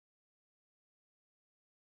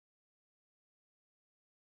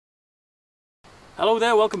Hello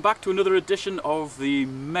there, welcome back to another edition of the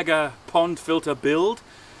Mega Pond Filter build.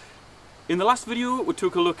 In the last video we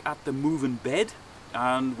took a look at the moving bed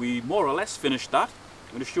and we more or less finished that.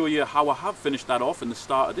 I'm going to show you how I have finished that off in the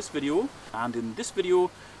start of this video, and in this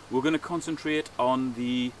video we're going to concentrate on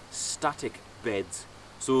the static beds.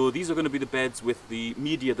 So these are going to be the beds with the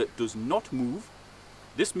media that does not move.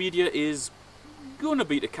 This media is going to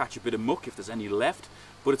be to catch a bit of muck if there's any left,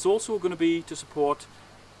 but it's also going to be to support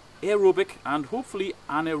aerobic and hopefully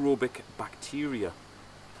anaerobic bacteria.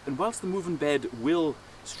 And whilst the moving bed will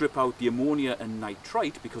strip out the ammonia and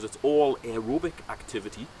nitrite because it's all aerobic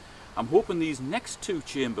activity, I'm hoping these next two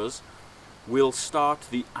chambers will start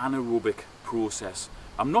the anaerobic process.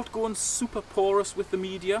 I'm not going super porous with the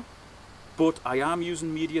media, but I am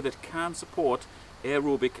using media that can support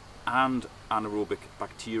aerobic and anaerobic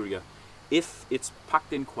bacteria if it's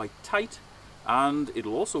packed in quite tight, and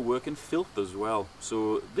it'll also work in filth as well.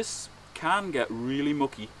 So this can get really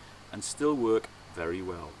mucky and still work very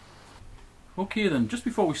well. Okay then, just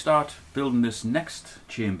before we start building this next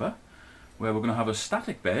chamber where we're going to have a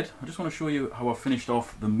static bed, I just want to show you how I finished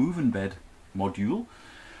off the moving bed module.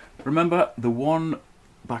 Remember, the one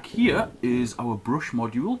back here is our brush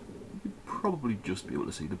module. You'd probably just be able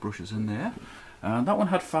to see the brushes in there. And that one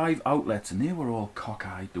had 5 outlets and they were all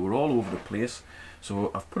cockeyed, they were all over the place.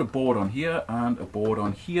 So I've put a board on here and a board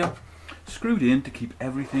on here, screwed in to keep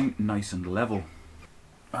everything nice and level.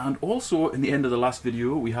 And also in the end of the last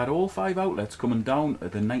video we had all 5 outlets coming down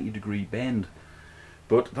at the 90-degree bend.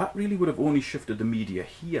 But that really would have only shifted the media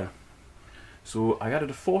here. So I added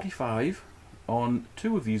a 45 on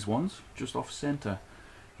 2 of these ones, just off centre.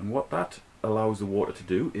 And what that allows the water to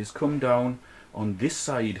do is come down on this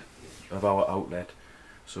side of our outlet.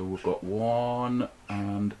 So we've got 1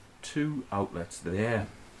 and 2 outlets there.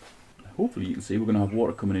 Hopefully you can see we're going to have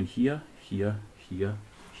water coming in here, here, here,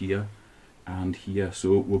 here and here.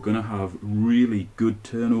 So we're going to have really good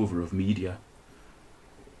turnover of media.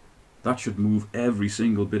 That should move every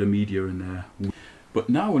single bit of media in there. But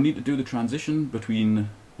now we need to do the transition between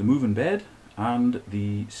the moving bed and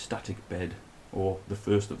the static bed, or the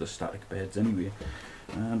first of the static beds anyway.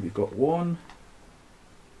 And we've got 1,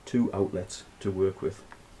 2 outlets to work with.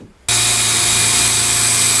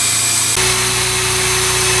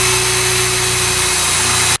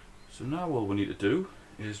 So now all we need to do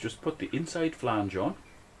is just put the inside flange on.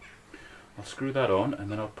 I'll screw that on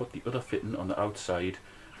and then I'll put the other fitting on the outside.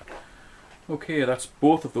 Okay, that's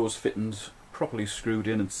both of those fittings properly screwed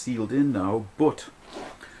in and sealed in now, but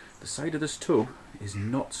the side of this tub is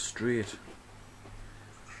not straight.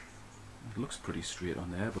 It looks pretty straight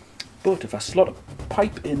on there, but if I slot a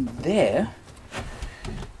pipe in there,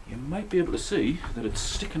 you might be able to see that it's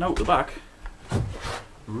sticking out the back,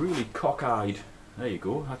 really cockeyed. There you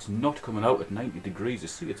go, that's not coming out at 90 degrees. You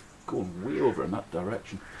see it's going way over in that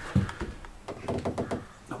direction.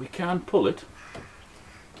 Now we can pull it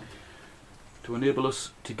to enable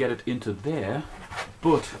us to get it into there,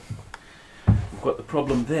 but we've got the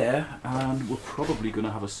problem there and we're probably going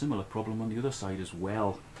to have a similar problem on the other side as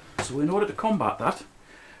well. So in order to combat that,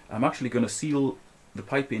 I'm actually going to seal the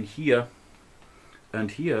pipe in here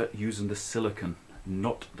and here using the silicone,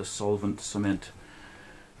 not the solvent cement.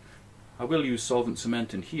 I will use solvent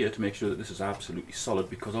cement in here to make sure that this is absolutely solid,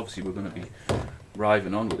 because obviously we're going to be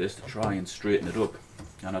riving on with this to try and straighten it up,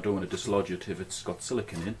 and I don't want to dislodge it if it's got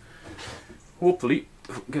silicone in. Hopefully,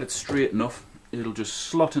 if we can get it straight enough, it'll just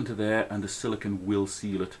slot into there and the silicone will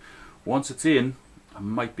seal it. Once it's in, I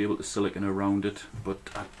might be able to silicone around it, but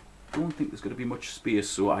I don't think there's going to be much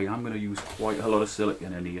space, so I am going to use quite a lot of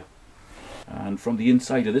silicone in here. And from the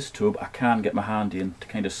inside of this tub I can get my hand in to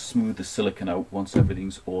kind of smooth the silicone out once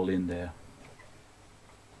everything's all in there.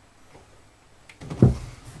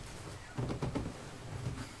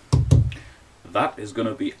 That is going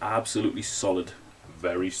to be absolutely solid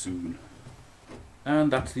very soon.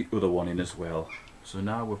 And that's the other one in as well. So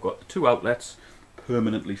now we've got the 2 outlets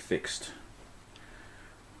permanently fixed,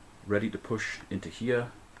 ready to push into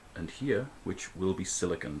here and here, which will be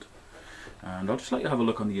siliconed. And I'll just like to have a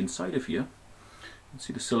look on the inside of here. You can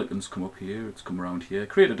see the silicone's come up here, it's come around here,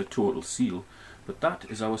 created a total seal, but that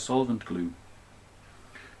is our solvent glue.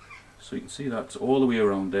 So you can see that's all the way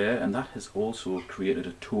around there, and that has also created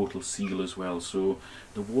a total seal as well, so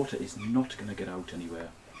the water is not going to get out anywhere.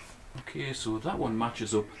 Okay, so that one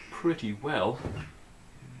matches up pretty well.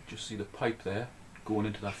 Just see the pipe there going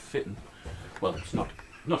into that fitting. Well, it's not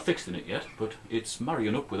fixed in it yet, but it's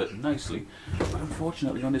marrying up with it nicely. But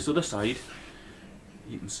unfortunately on this other side,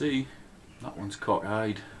 you can see that one's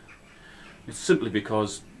cockeyed. It's simply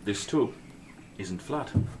because this tub isn't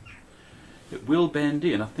flat. It will bend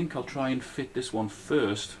in. I think I'll try and fit this one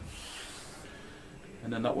first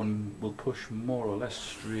and then that one will push more or less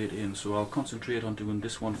straight in. So I'll concentrate on doing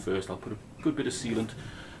this one first. I'll put a good bit of sealant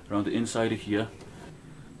around the inside of here,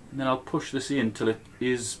 and then I'll push this in till it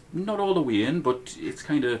is not all the way in, but it's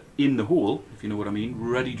kind of in the hole, if you know what I mean,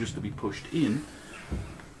 ready just to be pushed in.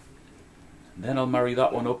 And then I'll marry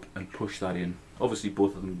that one up and push that in. Obviously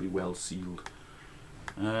both of them will be well sealed,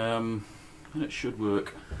 and it should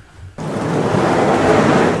work.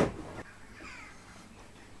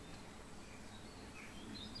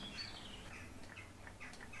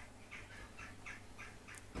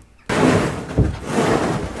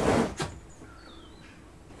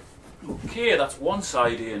 Okay, that's one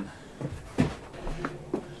side in.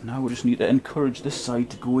 Now we just need to encourage this side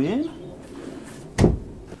to go in.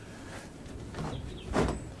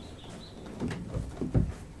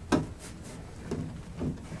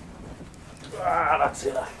 Ah, that's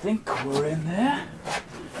it, I think we're in there.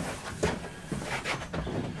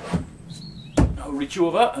 Now reach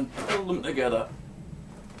over and pull them together.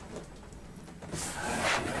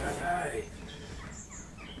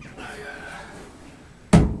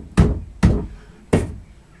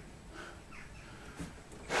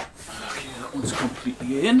 One's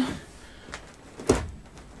completely in.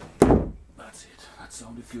 That's it. That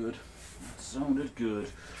sounded good. That sounded good.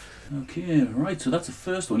 Okay, right, so that's the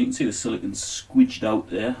first one. You can see the silicone squidged out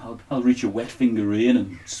there. I'll reach a wet finger in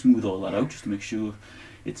and smooth all that out just to make sure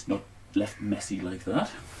it's not left messy like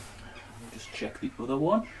that. I'll just check the other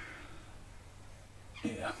one.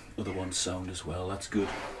 Yeah, other one's sound as well. That's good.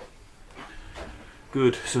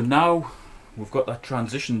 Good. So now we've got that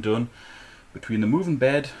transition done between the moving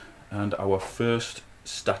bed and our first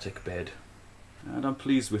static bed, and I'm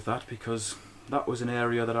pleased with that because that was an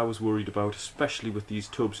area that I was worried about, especially with these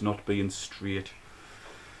tubs not being straight.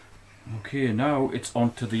 Okay, now it's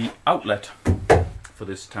onto the outlet for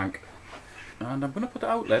this tank, and I'm going to put the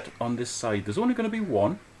outlet on this side. There's only going to be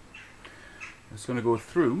one. It's going to go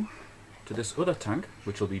through to this other tank,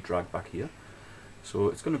 which will be dragged back here. So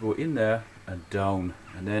it's going to go in there and down,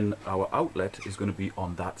 and then our outlet is going to be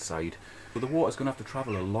on that side. So the water's going to have to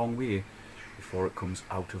travel a long way before it comes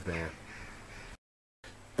out of there.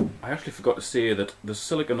 I actually forgot to say that there's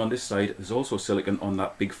silicone on this side, there's also silicone on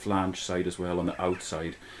that big flange side as well, on the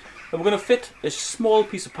outside. And we're going to fit a small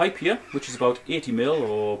piece of pipe here, which is about 80mm,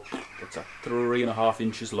 or what's that, 3.5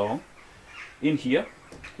 inches long, in here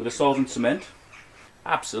with a solvent cement,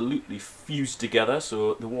 absolutely fused together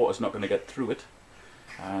so the water's not going to get through it.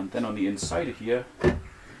 And then on the inside of here, I'm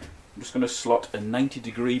just going to slot a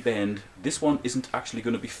 90-degree bend. This one isn't actually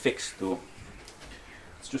going to be fixed though.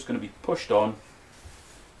 It's just going to be pushed on,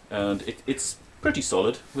 and it's pretty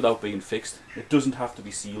solid without being fixed. It doesn't have to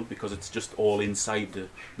be sealed because it's just all inside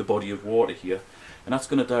the body of water here. And that's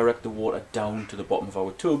going to direct the water down to the bottom of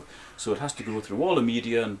our tub, so it has to go through all the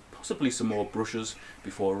media and possibly some more brushes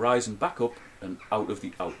before rising back up and out of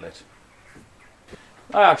the outlet.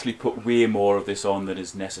 I actually put way more of this on than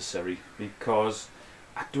is necessary because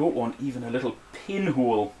I don't want even a little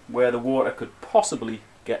pinhole where the water could possibly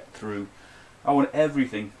get through. I want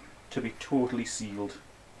everything to be totally sealed.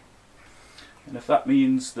 And if that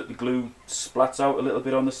means that the glue splats out a little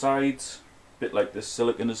bit on the sides, a bit like this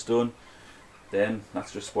silicone has done, then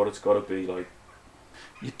that's just what it's got to be like.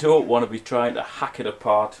 You don't want to be trying to hack it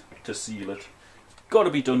apart to seal it. It's got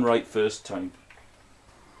to be done right first time.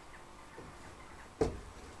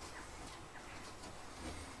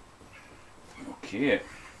 Okay,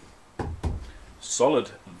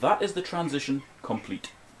 solid. That is the transition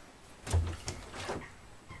complete.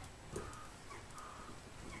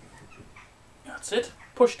 That's it.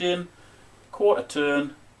 Pushed in, quarter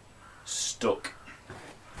turn, stuck.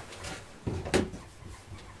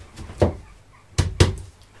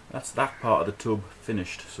 That's that part of the tub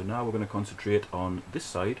finished. So now we're going to concentrate on this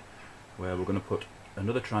side, where we're going to put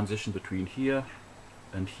another transition between here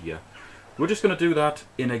and here. We're just going to do that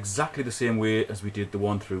in exactly the same way as we did the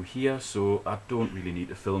one through here, so I don't really need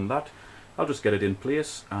to film that. I'll just get it in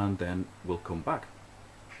place and then we'll come back.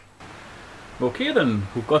 Okay then,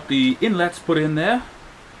 we've got the inlets put in there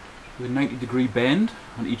with a 90-degree bend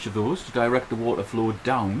on each of those to direct the water flow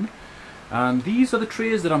down. And these are the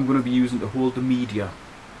trays that I'm going to be using to hold the media.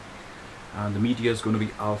 And the media is going to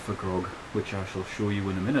be Alfagrog, which I shall show you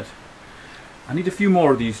in a minute. I need a few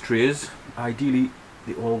more of these trays. Ideally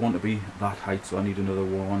they all want to be that height, so I need another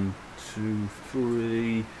 1, 2,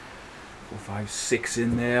 3, 4, 5, 6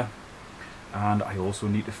 in there. And I also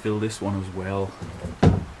need to fill this one as well.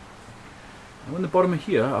 Now in the bottom of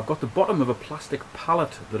here, I've got the bottom of a plastic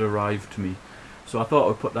pallet that arrived to me, so I thought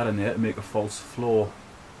I'd put that in there to make a false floor.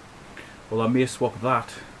 Well, I may swap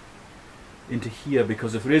that into here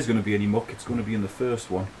because if there is going to be any muck, it's going to be in the first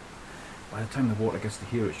one. by the time the water gets to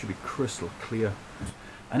here it should be crystal clear.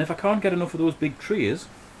 And if I can't get enough of those big trays,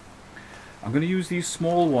 I'm going to use these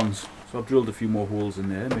small ones. So I've drilled a few more holes in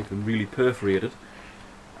there, make them really perforated,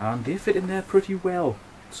 and they fit in there pretty well.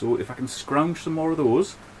 So if I can scrounge some more of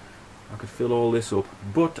those, I could fill all this up,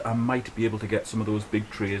 but I might be able to get some of those big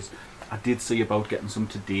trays. I did see about getting some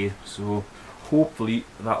today, so hopefully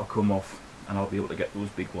that'll come off and I'll be able to get those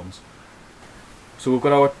big ones. So we've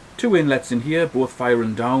got our 2 inlets in here, both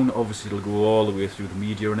firing down. Obviously it'll go all the way through the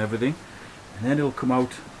media and everything, and then it'll come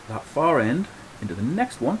out that far end into the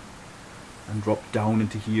next one and drop down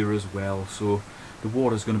into here as well. So the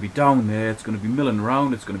water's going to be down there, it's going to be milling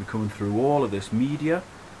around, it's going to be coming through all of this media,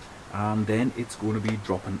 and then it's going to be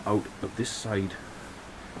dropping out of this side.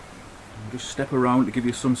 I'll just step around to give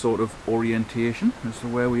you some sort of orientation as to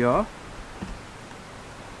where we are.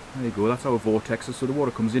 There you go, that's our vortexes. So the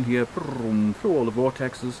water comes in here, through all the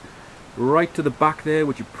vortexes, right to the back there,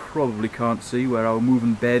 which you probably can't see, where our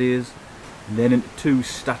moving bed is, and then into 2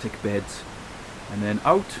 static beds, and then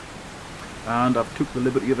out. And I've took the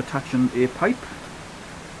liberty of attaching a pipe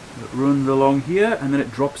that runs along here, and then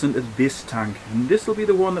it drops into this tank, and this will be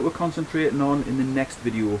the one that we're concentrating on in the next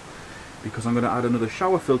video, because I'm going to add another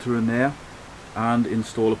shower filter in there and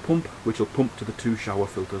install a pump which will pump to the 2 shower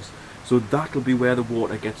filters. So that'll be where the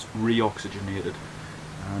water gets re-oxygenated.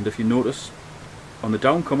 And if you notice on the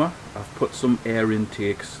downcomer, I've put some air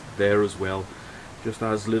intakes there as well, just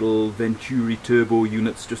as little Venturi turbo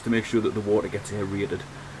units, just to make sure that the water gets aerated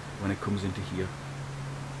when it comes into here.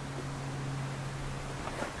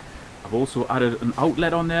 I've also added an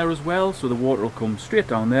outlet on there as well, so the water will come straight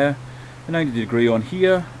down there, a 90-degree on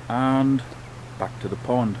here, and back to the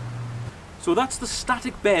pond. So that's the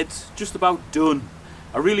static beds just about done.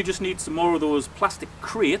 I really just need some more of those plastic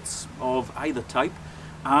crates of either type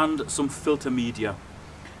and some filter media.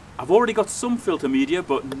 I've already got some filter media,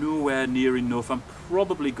 but nowhere near enough. I'm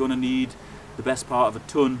probably going to need the best part of a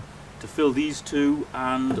ton to fill these 2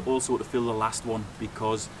 and also to fill the last one,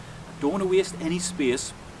 because I don't want to waste any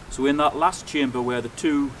space. So in that last chamber where the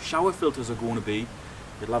 2 shower filters are going to be,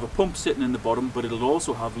 it'll have a pump sitting in the bottom, but it'll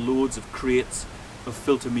also have loads of crates of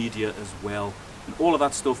filter media as well. And all of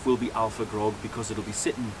that stuff will be Alfagrog, because it'll be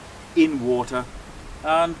sitting in water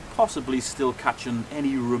and possibly still catching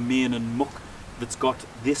any remaining muck that's got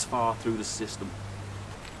this far through the system.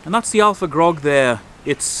 And that's the Alfagrog there.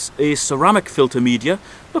 It's a ceramic filter media,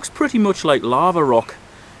 looks pretty much like lava rock,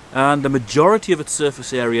 and the majority of its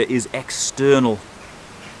surface area is external,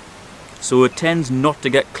 so it tends not to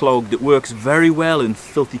get clogged. It works very well in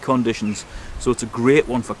filthy conditions, so it's a great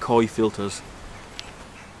one for koi filters.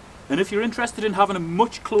 And if you're interested in having a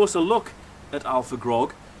much closer look at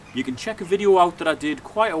Alfagrog, you can check a video out that I did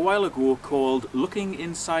quite a while ago called Looking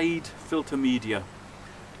Inside Filter Media,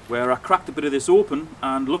 where I cracked a bit of this open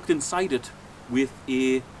and looked inside it with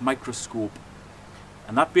a microscope.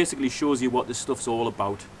 And that basically shows you what this stuff's all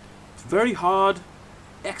about. It's very hard,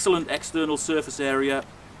 excellent external surface area,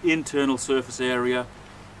 internal surface area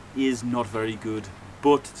is not very good,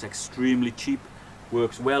 but it's extremely cheap,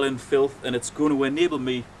 works well in filth, and it's going to enable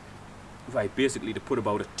me basically to put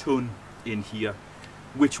about a ton in here,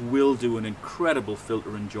 which will do an incredible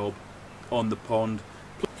filtering job on the pond.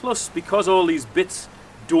 Plus, because all these bits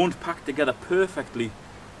don't pack together perfectly,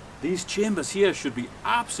 these chambers here should be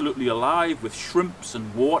absolutely alive with shrimps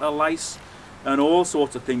and water lice and all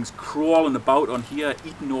sorts of things crawling about on here,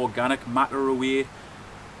 eating organic matter away,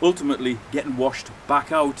 ultimately getting washed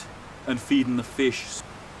back out and feeding the fish.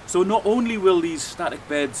 So not only will these static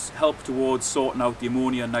beds help towards sorting out the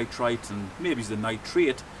ammonia, nitrite and maybe the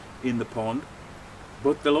nitrate in the pond,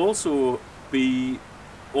 but they'll also be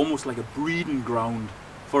almost like a breeding ground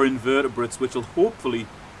for invertebrates, which will hopefully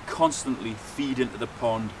constantly feed into the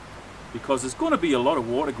pond, because there's going to be a lot of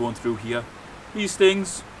water going through here. These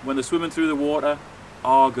things, when they're swimming through the water,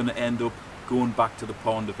 are going to end up going back to the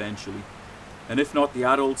pond eventually. And if not the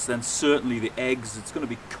adults, then certainly the eggs. It's going to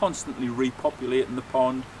be constantly repopulating the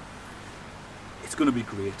pond. It's going to be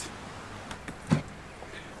great.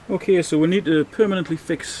 Okay, so we need to permanently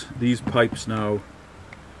fix these pipes now.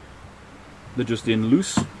 They're just in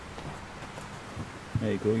loose.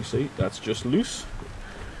 There you go, you see, that's just loose.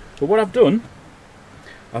 But what I've done,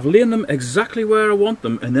 I've laid them exactly where I want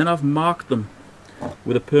them, and then I've marked them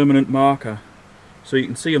with a permanent marker. So you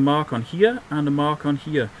can see a mark on here and a mark on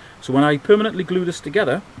here. So when I permanently glue this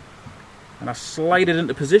together and I slide it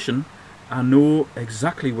into position, I know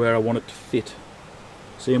exactly where I want it to fit.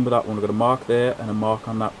 Same with that one, I've got a mark there and a mark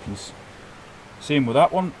on that piece. Same with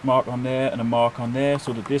that one, mark on there and a mark on there,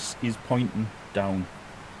 so that this is pointing down.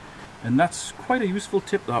 And that's quite a useful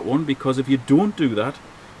tip, that one, because if you don't do that,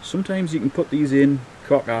 Sometimes you can put these in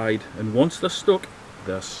cockeyed, and once they're stuck,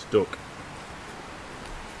 they're stuck.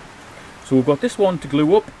 So we've got this one to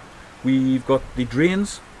glue up. We've got the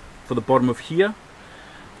drains for the bottom of here.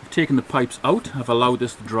 I've taken the pipes out. I've allowed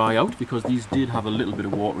this to dry out because these did have a little bit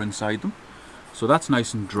of water inside them. So that's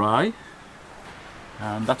nice and dry.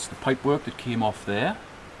 And that's the pipe work that came off there.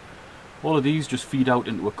 All of these just feed out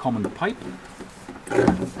into a common pipe.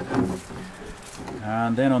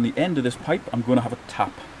 And then on the end of this pipe I'm going to have a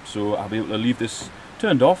tap. So I'll be able to leave this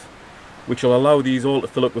turned off, which will allow these all to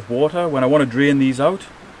fill up with water. When I want to drain these out,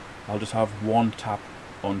 I'll just have one tap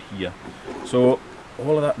on here. So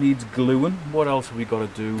all of that needs gluing. What else have we got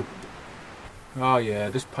to do? Oh yeah,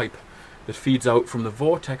 this pipe that feeds out from the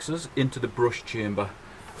vortexes into the brush chamber.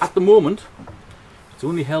 At the moment, it's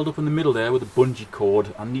only held up in the middle there with a bungee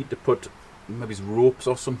cord. I need to put maybe ropes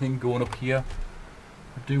or something going up here.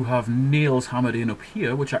 I do have nails hammered in up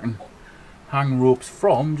here, which I can hang ropes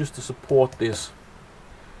from just to support this.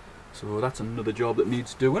 So that's another job that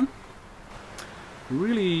needs doing.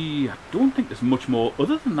 Really, I don't think there's much more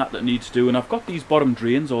other than that that needs doing. I've got these bottom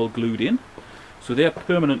drains all glued in, so they're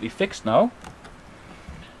permanently fixed now.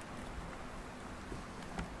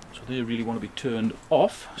 So they really want to be turned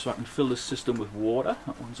off, so I can fill this system with water.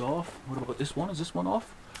 That one's off. What about this one? Is this one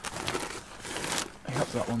off? Yep,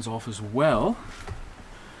 that one's off as well.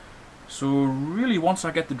 So really, once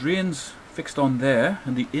I get the drains fixed on there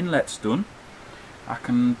and the inlets done, I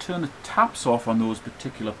can turn the taps off on those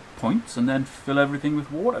particular points and then fill everything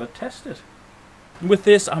with water to test it. And with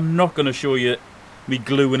this, I'm not going to show you me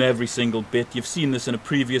gluing every single bit. You've seen this in a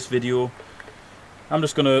previous video. I'm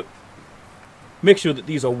just going to make sure that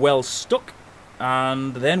these are well stuck,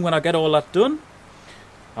 and then when I get all that done,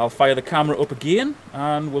 I'll fire the camera up again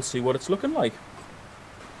and we'll see what it's looking like.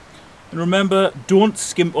 And remember, don't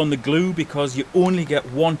skimp on the glue because you only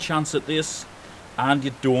get one chance at this, and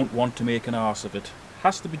you don't want to make an arse of it.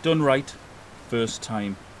 Has to be done right first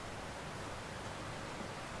time.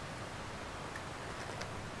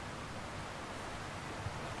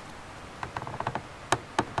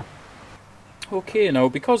 Okay, now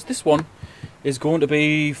because this one is going to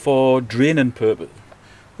be for draining purpose.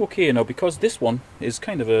 Okay, now because this one is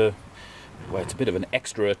kind of a, well, it's a bit of an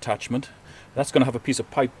extra attachment. That's going to have a piece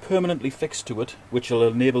of pipe permanently fixed to it, which will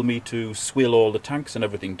enable me to swill all the tanks and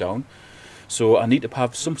everything down. So I need to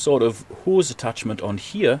have some sort of hose attachment on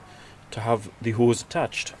here to have the hose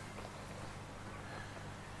attached.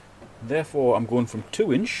 Therefore I'm going from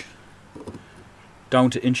 2" down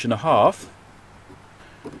to 1.5",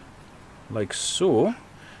 like so.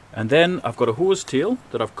 And then I've got a hose tail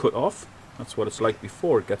that I've cut off. That's what it's like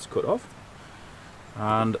before it gets cut off.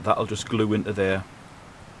 And that'll just glue into there.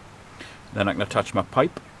 Then I can attach my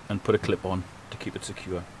pipe and put a clip on to keep it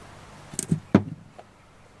secure.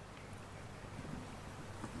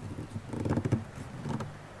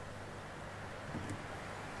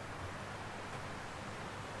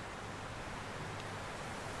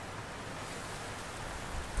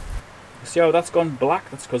 See how that's gone black?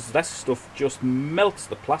 That's because this stuff just melts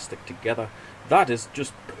the plastic together. That is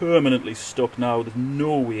just permanently stuck now. There's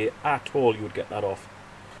no way at all you would get that off.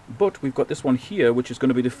 But we've got this one here, which is going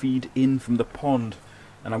to be the feed in from the pond.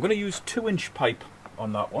 And I'm going to use 2" pipe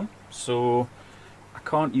on that one. So I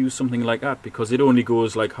can't use something like that because it only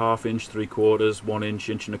goes like 1/2 inch, 3/4, 1 inch,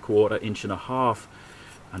 1.25 inch, 1.5.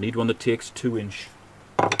 I need one that takes 2".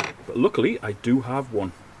 But luckily I do have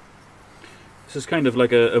one. This is kind of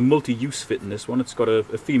like a multi-use fit in this one. It's got a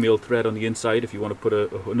female thread on the inside if you want to put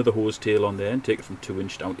another hose tail on there and take it from 2"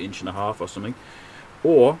 down to 1.5" or something.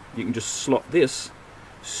 Or you can just slot this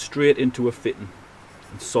straight into a fitting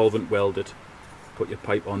and solvent weld it. Put your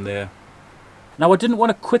pipe on there. Now I didn't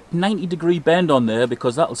want a quick 90-degree bend on there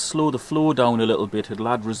because that'll slow the flow down a little bit. It'll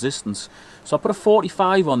add resistance. So I put a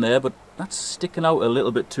 45 on there, but that's sticking out a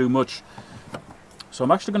little bit too much. So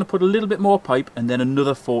I'm actually going to put a little bit more pipe and then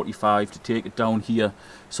another 45 to take it down here.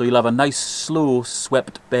 So you'll have a nice slow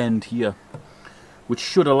swept bend here, which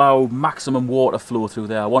should allow maximum water flow through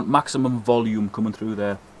there. I want maximum volume coming through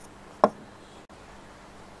there.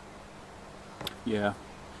 Yeah,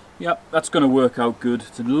 that's going to work out good.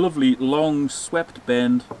 It's a lovely long swept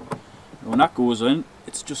bend. When that goes in,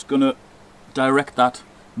 it's just going to direct that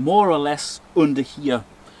more or less under here,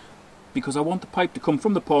 because I want the pipe to come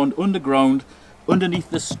from the pond underground, underneath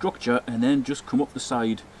this structure, and then just come up the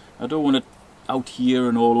side. I don't want it out here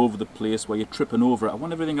and all over the place where you're tripping over it. I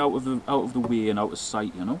want everything out of the way and out of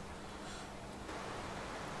sight, you know.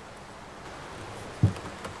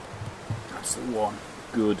 That's the one.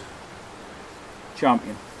 Good.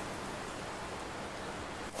 Champion.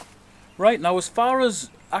 Right, now as far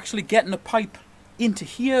as actually getting a pipe into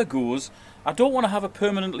here goes, I don't want to have a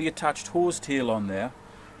permanently attached hose tail on there,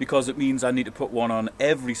 because it means I need to put one on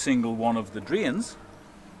every single one of the drains,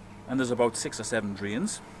 and there's about 6 or 7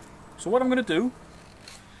 drains. So what I'm going to do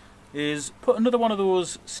is put another one of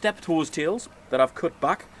those stepped hose tails that I've cut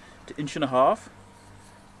back to 1.5 inches.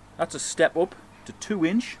 That's a step up to 2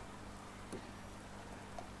 inch.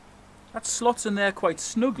 That slots in there quite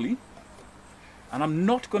snugly, and I'm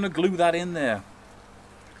not going to glue that in there.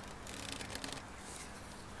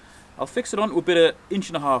 I'll fix it onto a bit of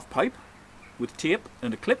 1.5 inch pipe with tape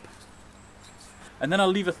and a clip, and then I'll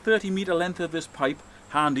leave a 30-meter length of this pipe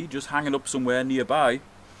handy, just hanging up somewhere nearby.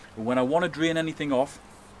 And when I want to drain anything off,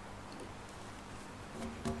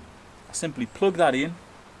 I simply plug that in,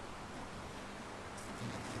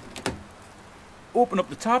 open up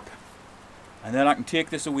the tap, and then I can take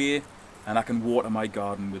this away and I can water my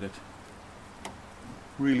garden with it.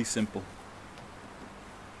 Really simple.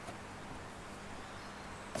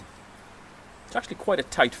 It's actually quite a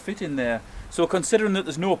tight fit in there, so considering that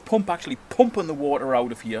there's no pump actually pumping the water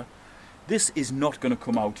out of here, this is not going to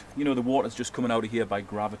come out. You know, the water's just coming out of here by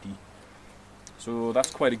gravity. So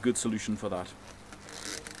that's quite a good solution for that.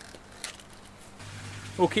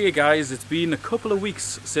 Okay guys, it's been a couple of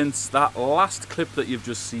weeks since that last clip that you've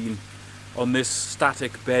just seen on this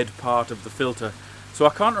static bed part of the filter. So I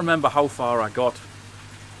can't remember how far I got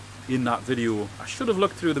in that video. I should have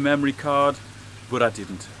looked through the memory card, but I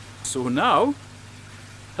didn't. So now,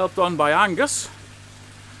 helped on by Angus,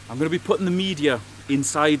 I'm going to be putting the media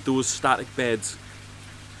inside those static beds.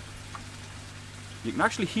 You can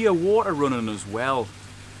actually hear water running as well.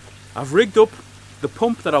 I've rigged up the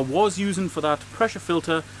pump that I was using for that pressure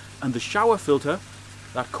filter and the shower filter,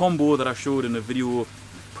 that combo that I showed in a video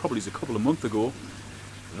probably a couple of months ago.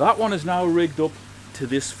 That one is now rigged up to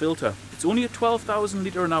this filter. It's only a 12,000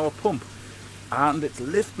 litre an hour pump, and it's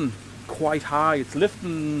lifting quite high. It's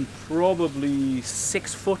lifting probably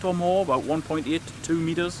 6 foot or more, about 1.8 to 2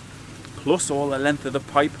 meters, plus all the length of the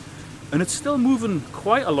pipe, and it's still moving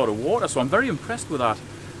quite a lot of water, so I'm very impressed with that.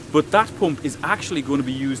 But that pump is actually going to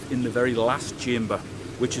be used in the very last chamber,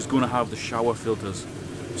 which is going to have the shower filters.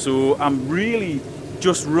 So I'm really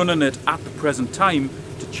just running it at the present time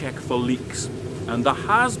to check for leaks, and there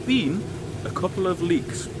has been a couple of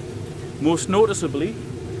leaks. Most noticeably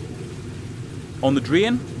on the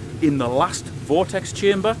drain in the last vortex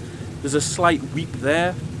chamber, there's a slight weep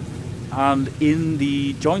there, and in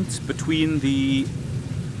the joints between the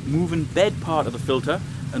moving bed part of the filter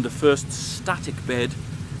and the first static bed,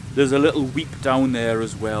 there's a little weep down there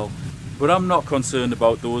as well. But I'm not concerned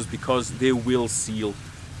about those because they will seal.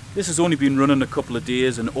 This has only been running a couple of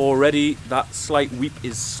days, and already that slight weep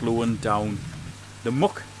is slowing down. The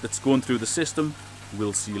muck that's going through the system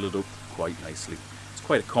will seal it up quite nicely. It's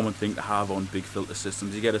quite a common thing to have on big filter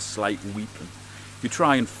systems. You get a slight weep, and if you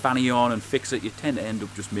try and fanny on and fix it, you tend to end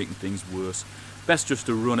up just making things worse. Best just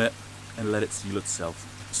to run it and let it seal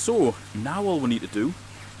itself. So now all we need to do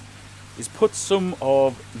is put some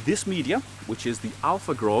of this media, which is the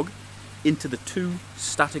Alfagrog, into the 2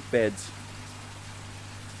 static beds.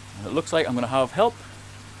 And it looks like I'm going to have help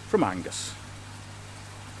from Angus.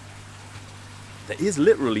 There is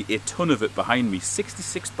literally a ton of it behind me,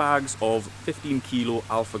 66 bags of 15 kilo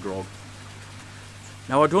Alfagrog.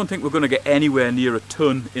 Now I don't think we're going to get anywhere near a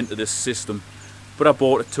ton into this system, but I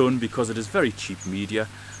bought a ton because it is very cheap media.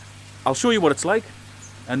 I'll show you what it's like,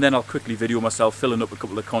 and then I'll quickly video myself filling up a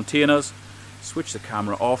couple of containers, switch the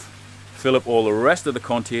camera off, fill up all the rest of the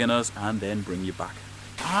containers, and then bring you back.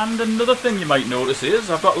 And another thing you might notice is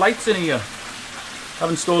I've got lights in here. I've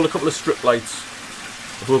installed a couple of strip lights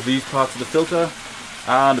above these parts of the filter,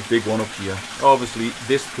 and a big one up here. Obviously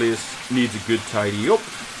this place needs a good tidy up,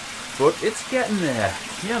 but it's getting there,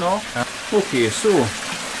 you know. Okay, so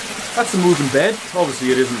that's the moving bed.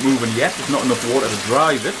 Obviously it isn't moving yet, there's not enough water to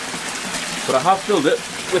drive it, but I have filled it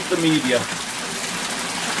with the media.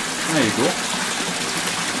 There you go.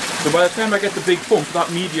 So by the time I get the big pump,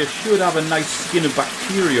 that media should have a nice skin of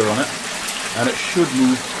bacteria on it, and it should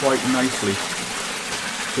move quite nicely.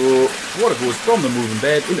 So water goes from the moving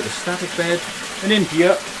bed into the static bed, and in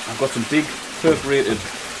here I've got some big perforated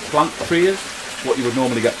plant trays, what you would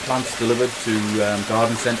normally get plants delivered to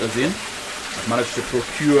garden centres in. I've managed to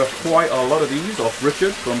procure quite a lot of these off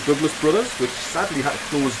Richard from Douglas Brothers, which sadly had to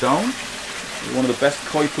close down. One of the best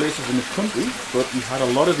koi places in the country, but we've had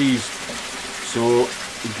a lot of these, so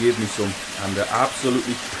he gave me some, and they're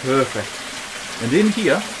absolutely perfect. And in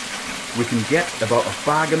here we can get about 1.5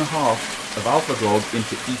 bags of Alfagrog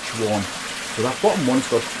into each one. So that bottom one's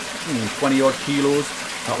got 20 odd kilos,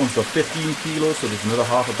 that one's got 15 kilos, so there's another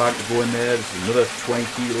 1/2 bag to go in there, there's another 20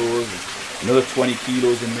 kilos, another 20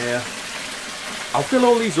 kilos in there. I'll fill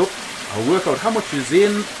all these up, I'll work out how much is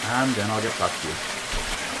in, and then I'll get back to you.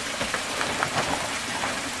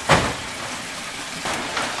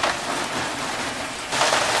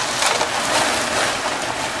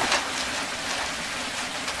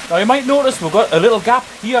 Now you might notice we've got a little gap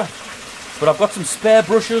here, but I've got some spare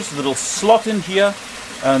brushes that'll slot in here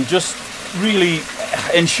and just really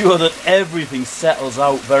ensure that everything settles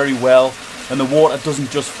out very well and the water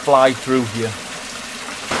doesn't just fly through here.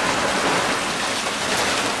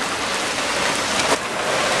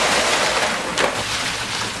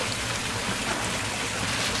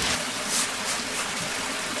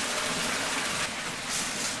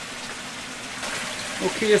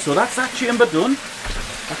 Okay, so that's that chamber done.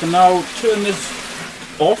 I can now turn this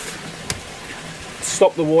off,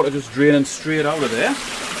 stop the water just draining straight out of there.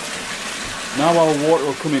 Now our water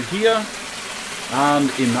will come in here and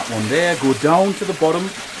in that one there, go down to the bottom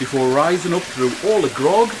before rising up through all the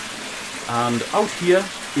grog and out here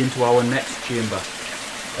into our next chamber.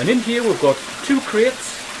 And in here we've got 2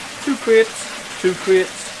 crates, 2 crates, 2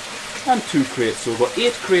 crates and 2 crates. So we've got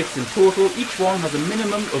 8 crates in total. Each one has a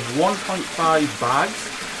minimum of 1.5 bags.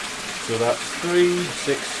 So that's 3,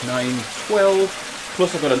 6, 9, 12,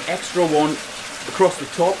 plus I've got an extra one across the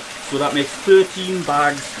top, so that makes 13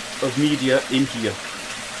 bags of media in here.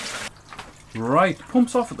 Right,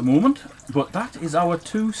 pump's off at the moment, but that is our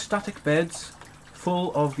 2 static beds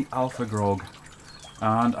full of the Alfagrog.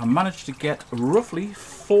 And I managed to get roughly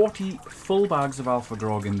 40 full bags of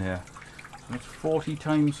Alfagrog in there. So that's 40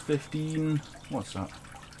 times 15, what's that?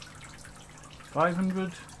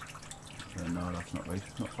 500? No, that's not right.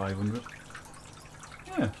 Not 500.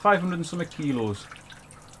 Yeah, 500 and something kilos.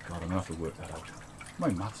 God, I'm going to have to work that out. My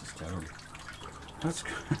maths is terrible. That's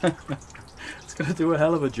it's going to do a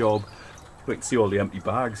hell of a job. We can see all the empty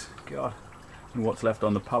bags. God. And what's left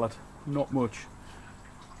on the pallet? Not much.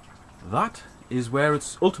 That is where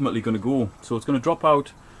it's ultimately going to go. So it's going to drop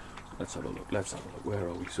out. Let's have a look. Let's have a look. Where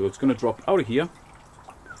are we? So it's going to drop out of here.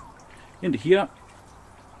 Into here.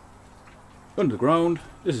 Under the ground.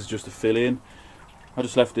 This is just a fill in. I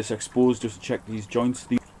just left this exposed just to check these joints.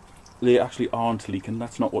 They actually aren't leaking.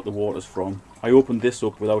 That's not what the water's from. I opened this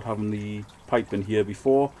up without having the pipe in here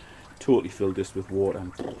before. Totally filled this with water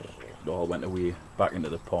and it all went away back into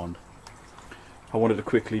the pond. I wanted to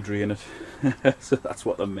quickly drain it. So that's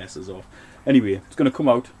what the mess is off. Anyway, it's going to come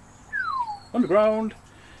out underground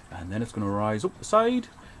and then it's going to rise up the side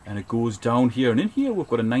and it goes down here. And in here we've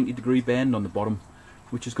got a 90-degree bend on the bottom,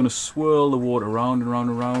 which is going to swirl the water around and round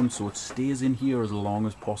and round so it stays in here as long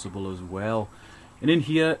as possible as well. And in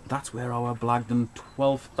here, that's where our Blagdon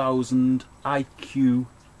 12,000 IQ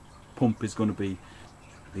pump is going to be,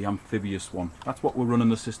 the amphibious one. That's what we're running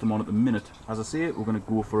the system on at the minute. As I say, we're going to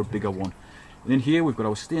go for a bigger one. And in here we've got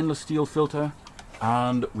our stainless steel filter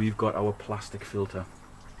and we've got our plastic filter.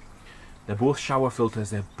 They're both shower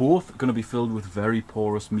filters. They're both going to be filled with very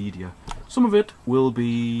porous media. Some of it will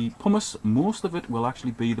be pumice, most of it will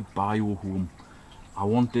actually be the biohome. I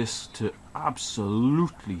want this to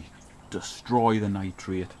absolutely destroy the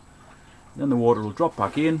nitrate. Then the water will drop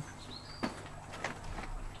back in.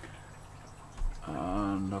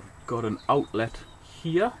 And I've got an outlet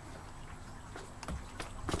here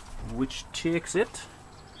which takes it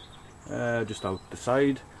just out the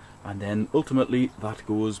side, and then ultimately that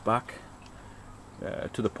goes back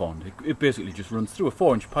to the pond. It basically just runs through a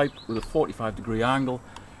 4-inch pipe with a 45-degree angle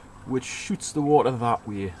which shoots the water that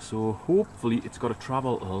way, so hopefully it's got to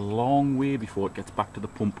travel a long way before it gets back to the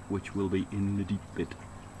pump, which will be in the deep bit.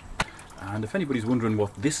 And if anybody's wondering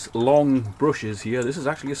what this long brush is here, this is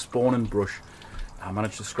actually a spawning brush. I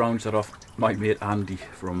managed to scrounge that off my mate Andy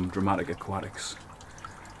from Dramatic Aquatics,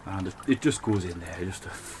 and it just goes in there just to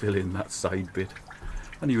fill in that side bit.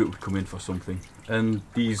 I knew it would come in for something, and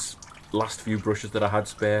these last few brushes that I had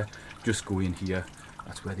spare just go in here.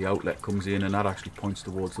 That's where the outlet comes in, and that actually points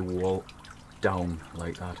towards the wall down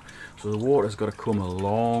like that. So the water's got to come a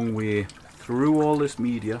long way through all this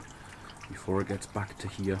media before it gets back to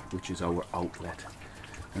here, which is our outlet.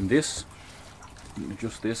 And this, you can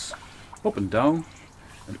adjust this up and down,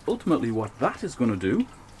 and ultimately what that is going to do,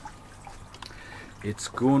 it's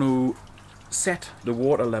going to set the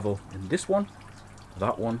water level in this one,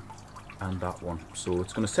 that one and that one. So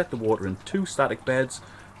it's going to set the water in 2 static beds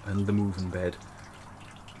and the moving bed.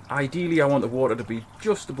 Ideally I want the water to be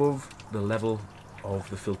just above the level of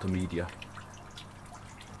the filter media.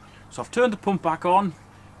 So I've turned the pump back on,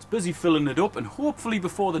 it's busy filling it up, and hopefully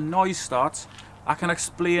before the noise starts I can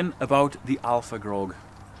explain about the Alfagrog.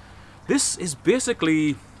 This is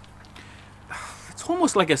basically, it's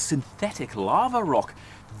almost like a synthetic lava rock,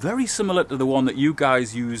 very similar to the one that you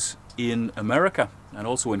guys use in America. and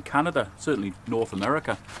also in Canada, certainly North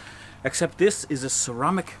America. Except this is a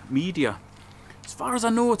ceramic media. As far as I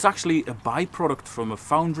know, it's actually a byproduct from a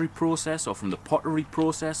foundry process or from the pottery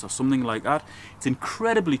process or something like that. It's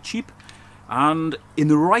incredibly cheap, and in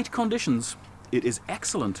the right conditions it is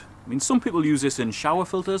excellent. I mean, some people use this in shower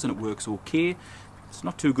filters and it works okay. It's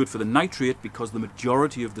not too good for the nitrate because the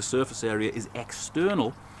majority of the surface area is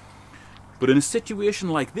external. But in a situation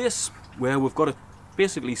like this, where we've got it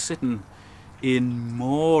basically sitting in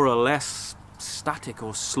more or less static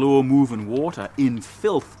or slow moving water in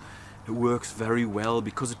filth, it works very well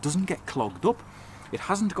because it doesn't get clogged up. It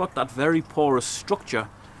hasn't got that very porous structure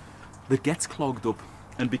that gets clogged up,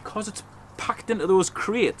 and because it's packed into those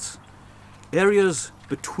crates, areas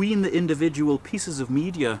between the individual pieces of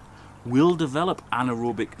media will develop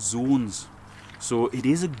anaerobic zones. So it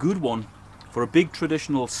is a good one for a big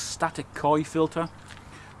traditional static koi filter,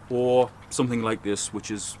 or something like this,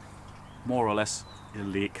 which is more or less a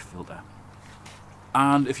lake filter.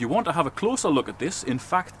 And if you want to have a closer look at this, in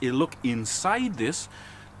fact a look inside this,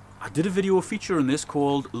 I did a video feature on this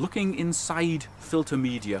called Looking Inside Filter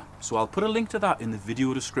Media, so I'll put a link to that in the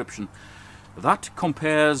video description. That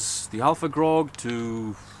compares the Alfagrog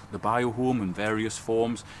to the Biohome in various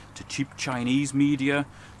forms, to cheap Chinese media,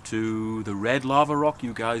 to the red lava rock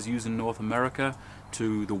you guys use in North America,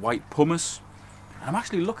 to the white pumice. I'm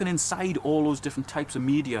actually looking inside all those different types of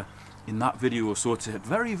media in that video, so it's a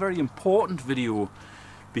very, very important video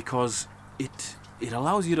because it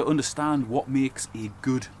allows you to understand what makes a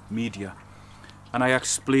good media. And I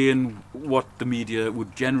explain what the media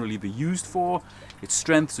would generally be used for, its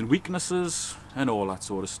strengths and weaknesses, and all that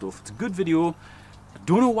sort of stuff. It's a good video. I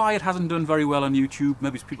don't know why it hasn't done very well on YouTube.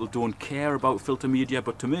 Maybe people don't care about filter media,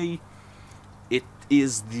 but to me, it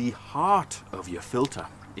is the heart of your filter.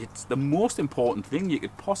 It's the most important thing you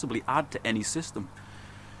could possibly add to any system.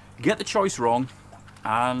 Get the choice wrong,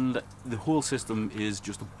 and the whole system is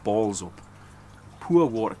just balls up. Poor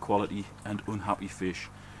water quality and unhappy fish.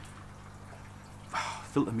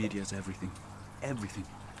 Filter media is everything. Everything.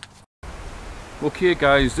 Okay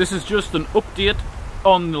guys, this is just an update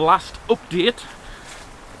on the last update.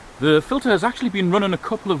 The filter has actually been running a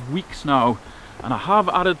couple of weeks now, and I have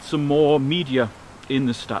added some more media in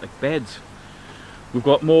the static beds. We've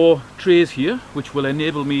got more trays here which will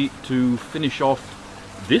enable me to finish off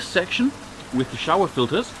this section with the shower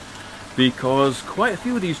filters, because quite a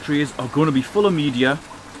few of these trays are going to be full of media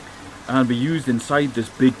and be used inside this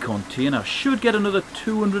big container. Should get another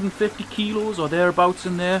 250 kilos or thereabouts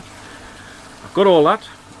in there. I've got all that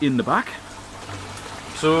in the back,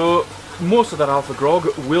 so most of that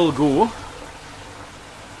Alfagrog will go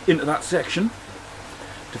into that section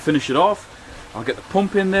to finish it off. I'll get the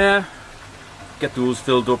pump in there, get those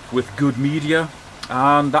filled up with good media,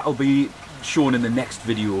 and that'll be shown in the next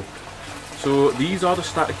video. So these are the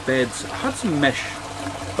static beds. I had some mesh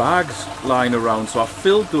bags lying around, so I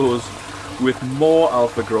filled those with more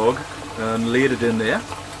Alfagrog and laid it in there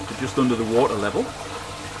to just under the water level.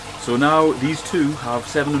 So now these two have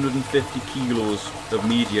 750 kilos of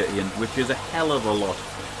media in, which is a hell of a lot.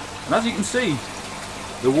 And as you can see,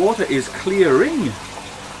 the water is clearing.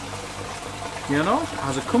 You know,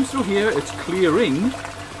 as it comes through here, it's clearing.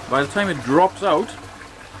 By the time it drops out,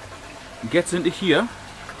 gets into here,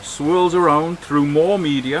 swirls around through more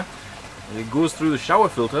media, and it goes through the shower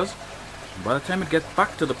filters, and by the time it gets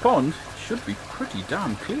back to the pond, it should be pretty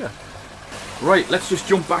damn clear. Right, let's just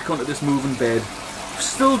jump back onto this moving bed. I've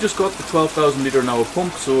still just got the 12,000 litre an hour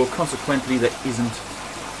pump, so consequently there isn't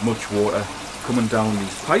much water coming down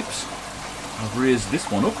these pipes. I've raised this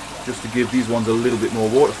one up just to give these ones a little bit more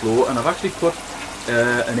water flow, and I've actually put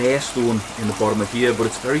an air stone in the bottom of here, but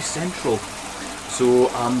it's very central. So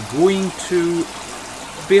I'm going to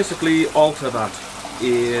basically alter that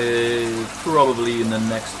probably in the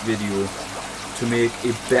next video to make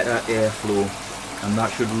a better airflow, and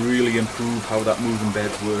that should really improve how that moving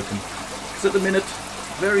bed's working. Because at the minute,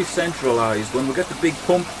 very centralised. When we get the big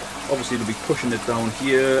pump, obviously it'll be pushing it down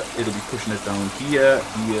here, it'll be pushing it down here,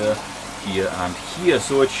 here, here and here,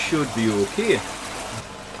 so it should be okay.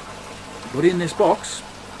 But in this box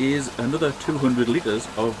is another 200 litres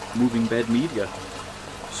of moving bed media.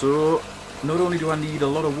 So not only do I need a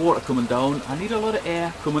lot of water coming down, I need a lot of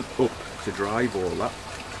air coming up to drive all that.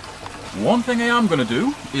 One thing I am going to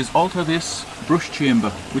do is alter this brush chamber,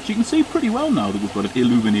 which you can see pretty well now that we've got it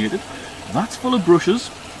illuminated. That's full of brushes,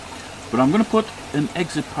 but I'm going to put an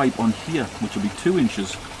exit pipe on here, which will be 2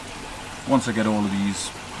 inches. Once I get all of these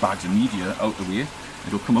bags of media out the way,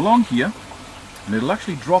 it'll come along here, and it'll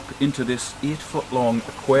actually drop into this 8-foot long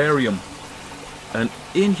aquarium. And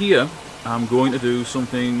in here, I'm going to do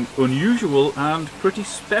something unusual and pretty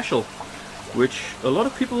special. which a lot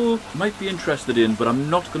of people might be interested in, but I'm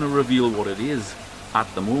not going to reveal what it is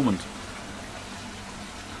at the moment.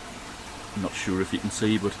 I'm not sure if you can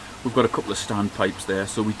see, but we've got a couple of standpipes there,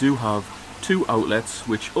 so we do have 2 outlets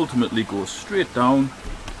which ultimately go straight down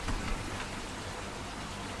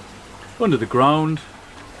under the ground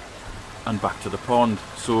and back to the pond.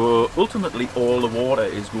 So ultimately all the water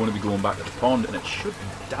is going to be going back to the pond, and it should be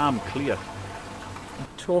damn clear.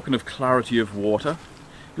 Talking of clarity of water,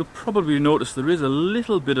 you'll probably notice there is a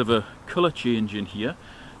little bit of a colour change in here.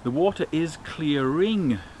 The water is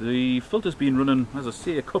clearing. The filter's been running, as I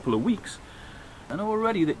say, a couple of weeks, and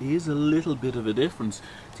already there is a little bit of a difference.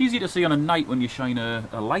 It's easy to see on a night when you shine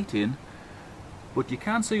a light in, but you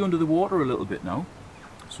can see under the water a little bit now.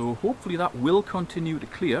 So hopefully that will continue to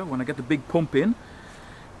clear. When I get the big pump in,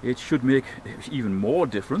 it should make even more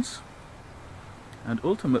difference and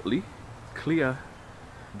ultimately clear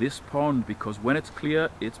this pond, because when it's clear,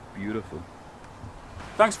 it's beautiful.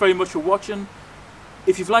 Thanks very much for watching.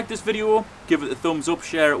 If you've liked this video, give it a thumbs up,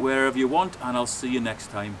 share it wherever you want, and I'll see you next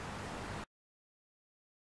time.